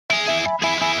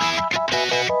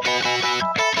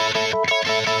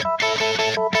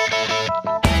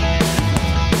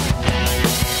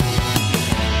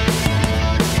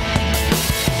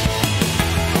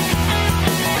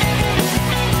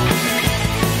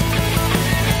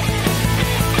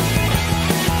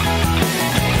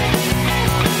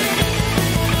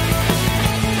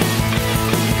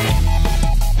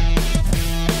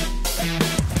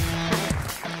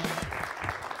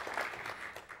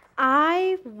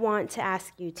want to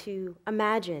ask you to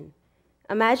imagine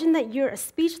that you're a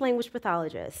speech-language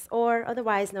pathologist, or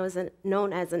otherwise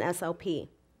known as an SLP.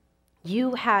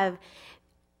 You have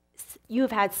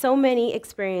had so many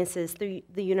experiences through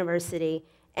the university,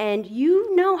 and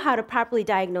you know how to properly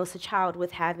diagnose a child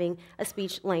with having a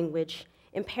speech-language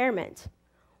impairment.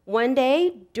 One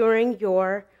day during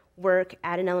your work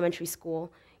at an elementary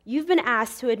school, you've been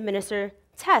asked to administer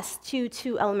tests to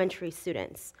two elementary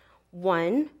students.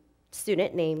 One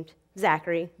student named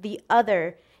Zachary, the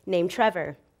other named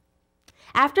Trevor.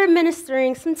 After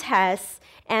administering some tests,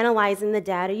 analyzing the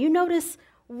data, you notice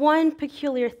one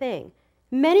peculiar thing.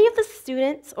 Many of the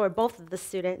students, or both of the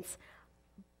students,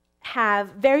 have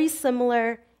very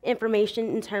similar information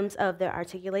in terms of their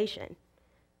articulation.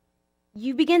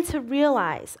 You begin to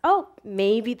realize, oh,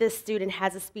 maybe this student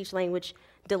has a speech-language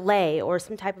delay or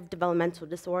some type of developmental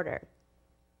disorder.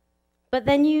 But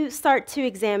then you start to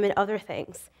examine other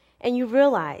things, and you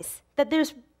realize that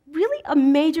there's really a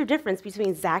major difference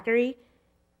between Zachary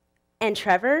and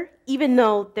Trevor, even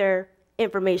though their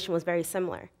information was very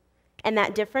similar. And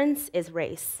that difference is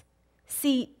race.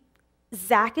 See,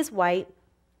 Zach is white,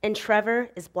 and Trevor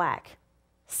is black.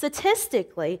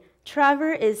 Statistically,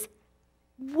 Trevor is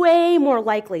way more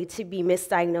likely to be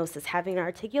misdiagnosed as having an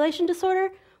articulation disorder,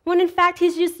 when in fact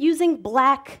he's just using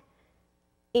black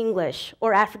English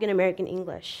or African American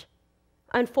English.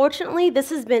 Unfortunately, this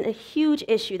has been a huge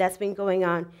issue that's been going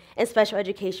on in special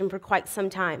education for quite some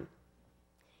time.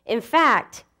 In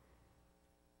fact,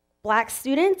 black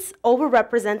students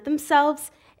overrepresent themselves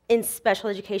in special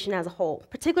education as a whole,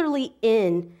 particularly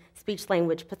in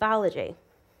speech-language pathology.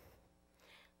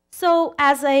 So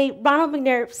as a Ronald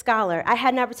McNair Scholar, I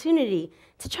had an opportunity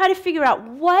to try to figure out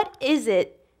what is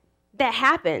it that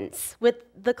happens with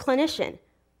the clinician.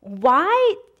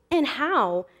 Why and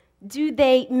how do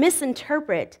they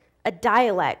misinterpret a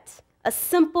dialect, a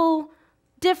simple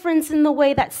difference in the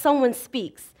way that someone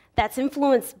speaks that's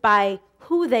influenced by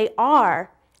who they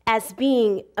are as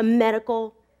being a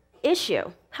medical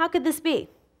issue? How could this be?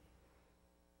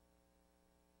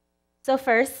 So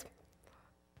first,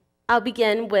 I'll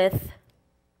begin with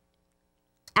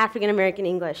African American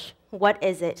English. What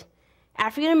is it?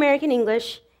 African American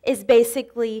English is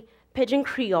basically Pidgin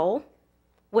Creole,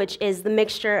 which is the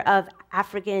mixture of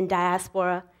African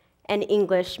diaspora and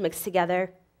English mixed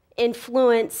together,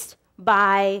 influenced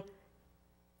by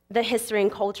the history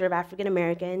and culture of African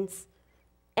Americans.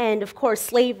 And of course,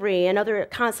 slavery and other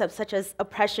concepts such as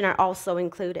oppression are also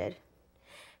included.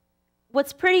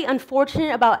 What's pretty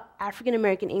unfortunate about African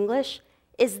American English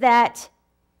is that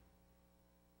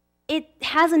it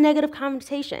has a negative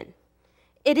connotation.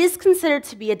 It is considered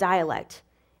to be a dialect,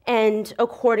 and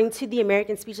according to the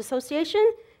American Speech Association,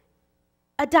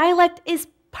 a dialect is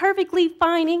perfectly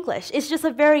fine English. It's just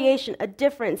a variation, a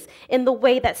difference in the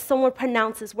way that someone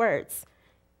pronounces words.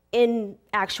 In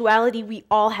actuality, we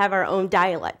all have our own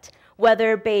dialect,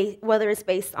 whether it's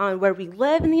based on where we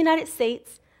live in the United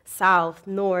States, south,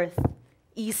 north,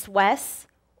 east, west,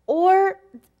 or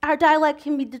our dialect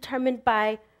can be determined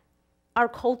by our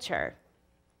culture,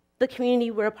 the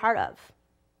community we're a part of.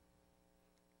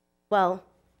 Well,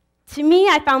 to me,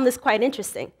 I found this quite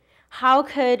interesting. How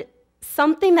could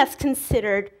something that's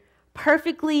considered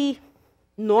perfectly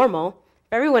normal,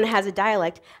 everyone has a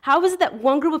dialect, how is it that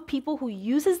one group of people who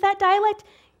uses that dialect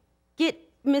get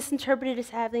misinterpreted as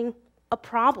having a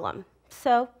problem?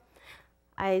 So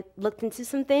I looked into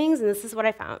some things, and this is what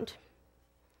I found.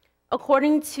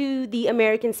 According to the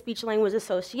American Speech-Language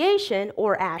Association,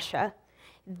 or ASHA,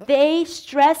 they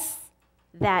stress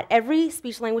that every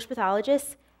speech-language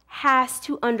pathologist has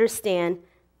to understand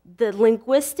the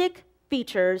linguistic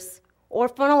features or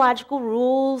phonological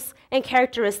rules and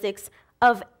characteristics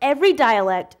of every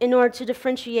dialect in order to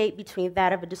differentiate between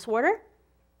that of a disorder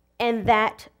and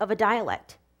that of a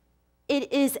dialect.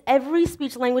 It is every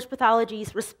speech-language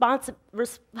pathologist's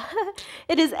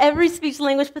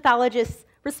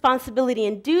responsibility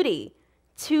and duty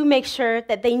to make sure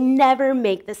that they never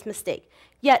make this mistake.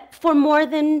 Yet, for more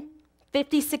than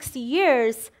 50, 60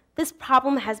 years, this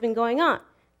problem has been going on.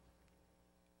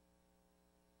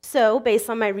 So, based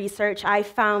on my research, I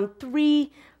found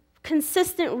 3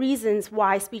 consistent reasons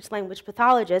why speech-language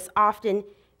pathologists often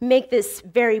make this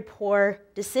very poor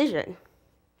decision.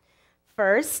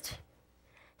 First,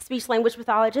 speech-language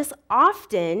pathologists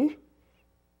often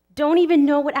don't even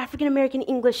know what African American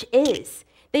English is.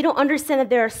 They don't understand that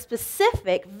there are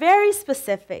specific, very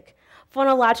specific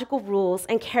phonological rules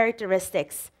and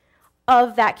characteristics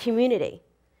of that community.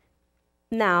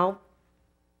 Now,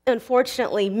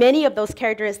 unfortunately, many of those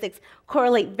characteristics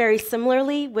correlate very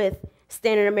similarly with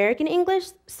Standard American English,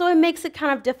 so it makes it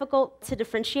kind of difficult to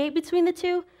differentiate between the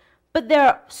two. But there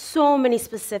are so many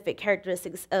specific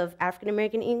characteristics of African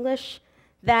American English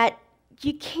that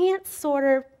you can't sort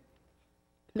of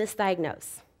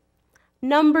misdiagnose.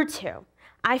 Number two,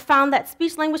 I found that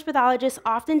speech-language pathologists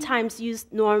oftentimes use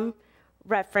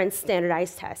norm-reference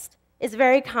standardized tests. It's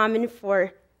very common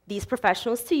for these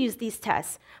professionals to use these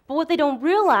tests, but what they don't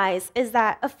realize is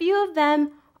that a few of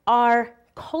them are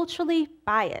culturally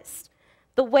biased.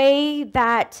 The way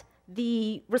that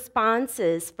the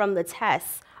responses from the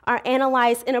tests are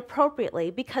analyzed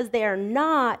inappropriately because they are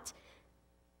not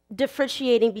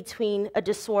differentiating between a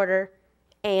disorder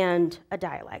and a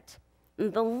dialect.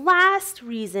 And the last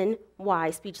reason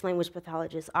why speech-language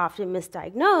pathologists often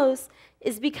misdiagnose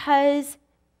is because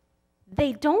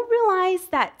they don't realize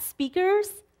that speakers,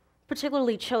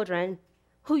 particularly children,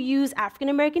 who use African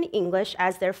American English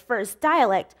as their first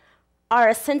dialect are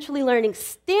essentially learning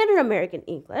Standard American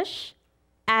English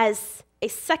as a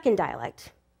second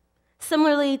dialect,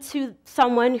 similarly to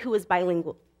someone who is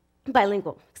bilingual,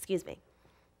 excuse me.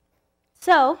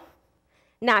 So,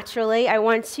 naturally, I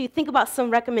want to think about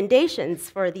some recommendations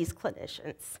for these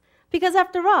clinicians. Because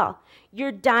after all,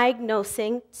 you're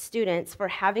diagnosing students for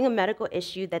having a medical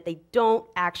issue that they don't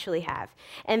actually have.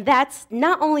 And that's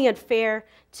not only unfair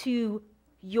to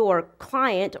your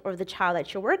client or the child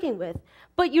that you're working with,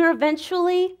 but you're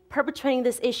eventually perpetrating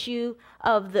this issue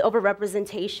of the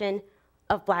overrepresentation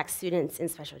of Black students in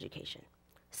special education.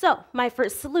 So, my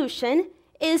first solution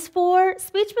is for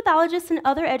speech pathologists and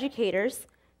other educators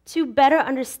to better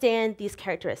understand these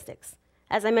characteristics.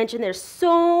 As I mentioned, there's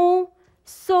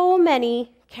so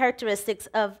many characteristics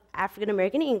of African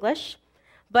American English,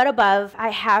 but above I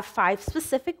have 5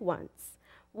 specific ones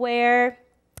where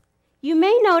you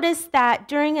may notice that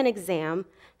during an exam,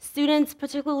 students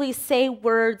particularly say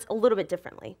words a little bit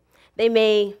differently. They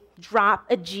may drop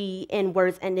a G in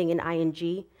words ending in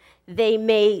ing. They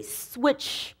may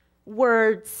switch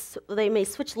words, they may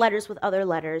switch letters with other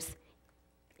letters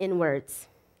in words.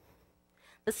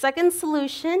 The second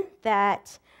solution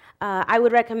that I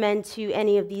would recommend to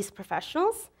any of these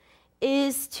professionals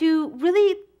is to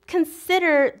really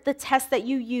consider the tests that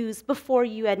you use before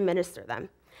you administer them.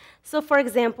 So for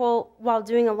example, while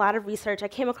doing a lot of research, I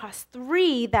came across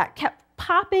 3 that kept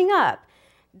popping up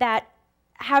that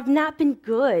have not been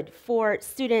good for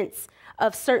students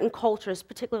of certain cultures,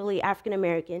 particularly African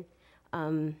American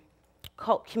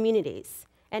communities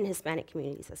and Hispanic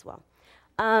communities as well.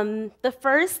 The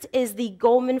first is the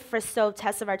Goldman-Fristow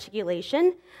Test of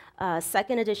Articulation,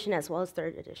 2nd edition as well as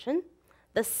 3rd edition.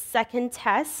 The second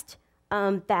test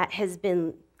that has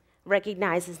been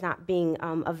recognized as not being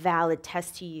a valid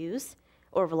test to use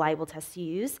or reliable test to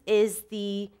use is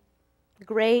the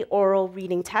Gray Oral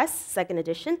Reading Test, 2nd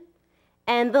edition.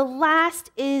 And the last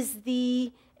is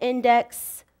the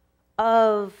Index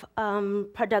of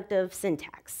Productive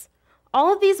Syntax.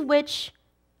 All of these which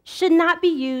should not be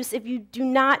used if you do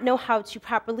not know how to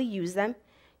properly use them,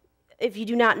 if you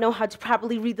do not know how to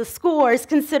properly read the scores,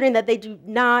 considering that they do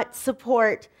not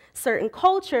support certain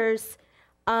cultures.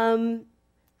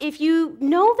 If you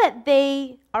know that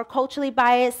they are culturally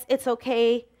biased, it's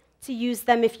okay to use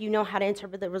them if you know how to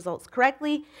interpret the results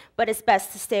correctly, but it's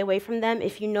best to stay away from them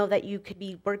if you know that you could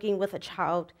be working with a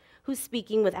child who's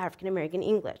speaking with African American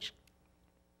English.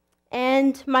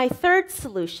 And my third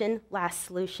solution, last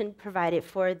solution provided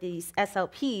for these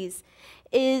SLPs,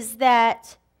 is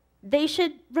that they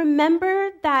should remember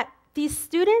that these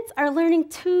students are learning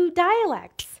 2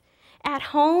 dialects. At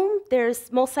home,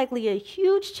 there's most likely a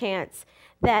huge chance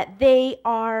that they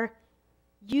are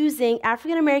using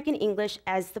African American English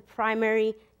as the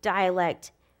primary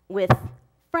dialect with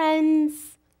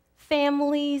friends,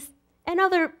 families, and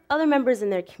other members in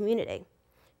their community.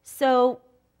 So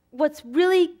what's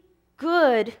really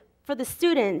good for the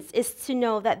students is to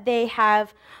know that they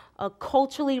have a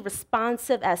culturally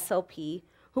responsive SLP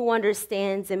who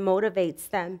understands and motivates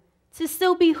them to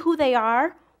still be who they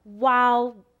are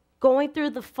while going through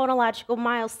the phonological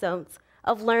milestones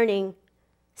of learning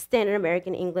Standard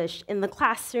American English in the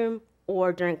classroom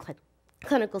or during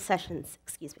clinical sessions,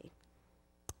 excuse me.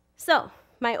 So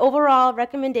my overall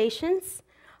recommendations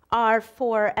are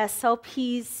for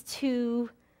SLPs to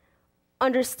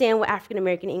understand what African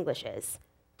American English is,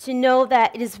 to know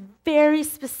that it is very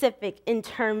specific in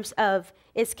terms of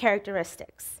its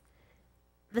characteristics.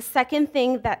 The second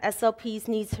thing that SLPs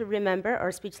need to remember,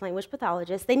 or speech-language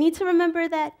pathologists, they need to remember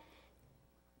that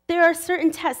there are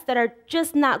certain tests that are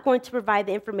just not going to provide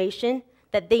the information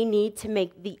that they need to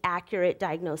make the accurate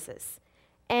diagnosis.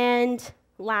 And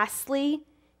lastly,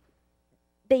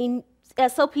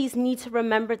 SLPs need to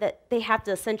remember that they have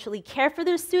to essentially care for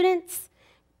their students,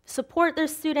 support their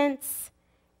students,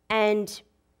 and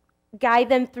guide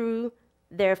them through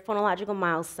their phonological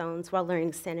milestones while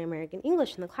learning Standard American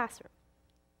English in the classroom.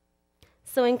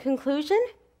 So in conclusion,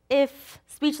 if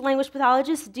speech-language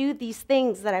pathologists do these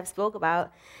things that I've spoke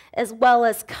about, as well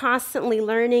as constantly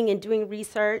learning and doing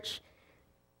research,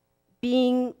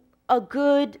 being a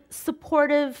good,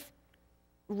 supportive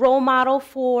role model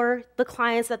for the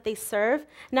clients that they serve,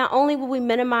 not only will we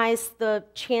minimize the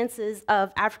chances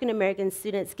of African American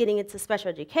students getting into special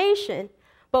education,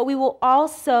 but we will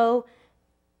also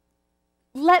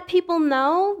let people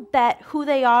know that who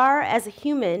they are as a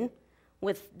human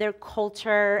with their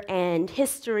culture and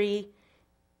history.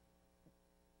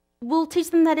 We'll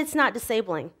teach them that it's not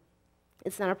disabling.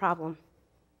 It's not a problem.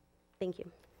 Thank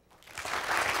you.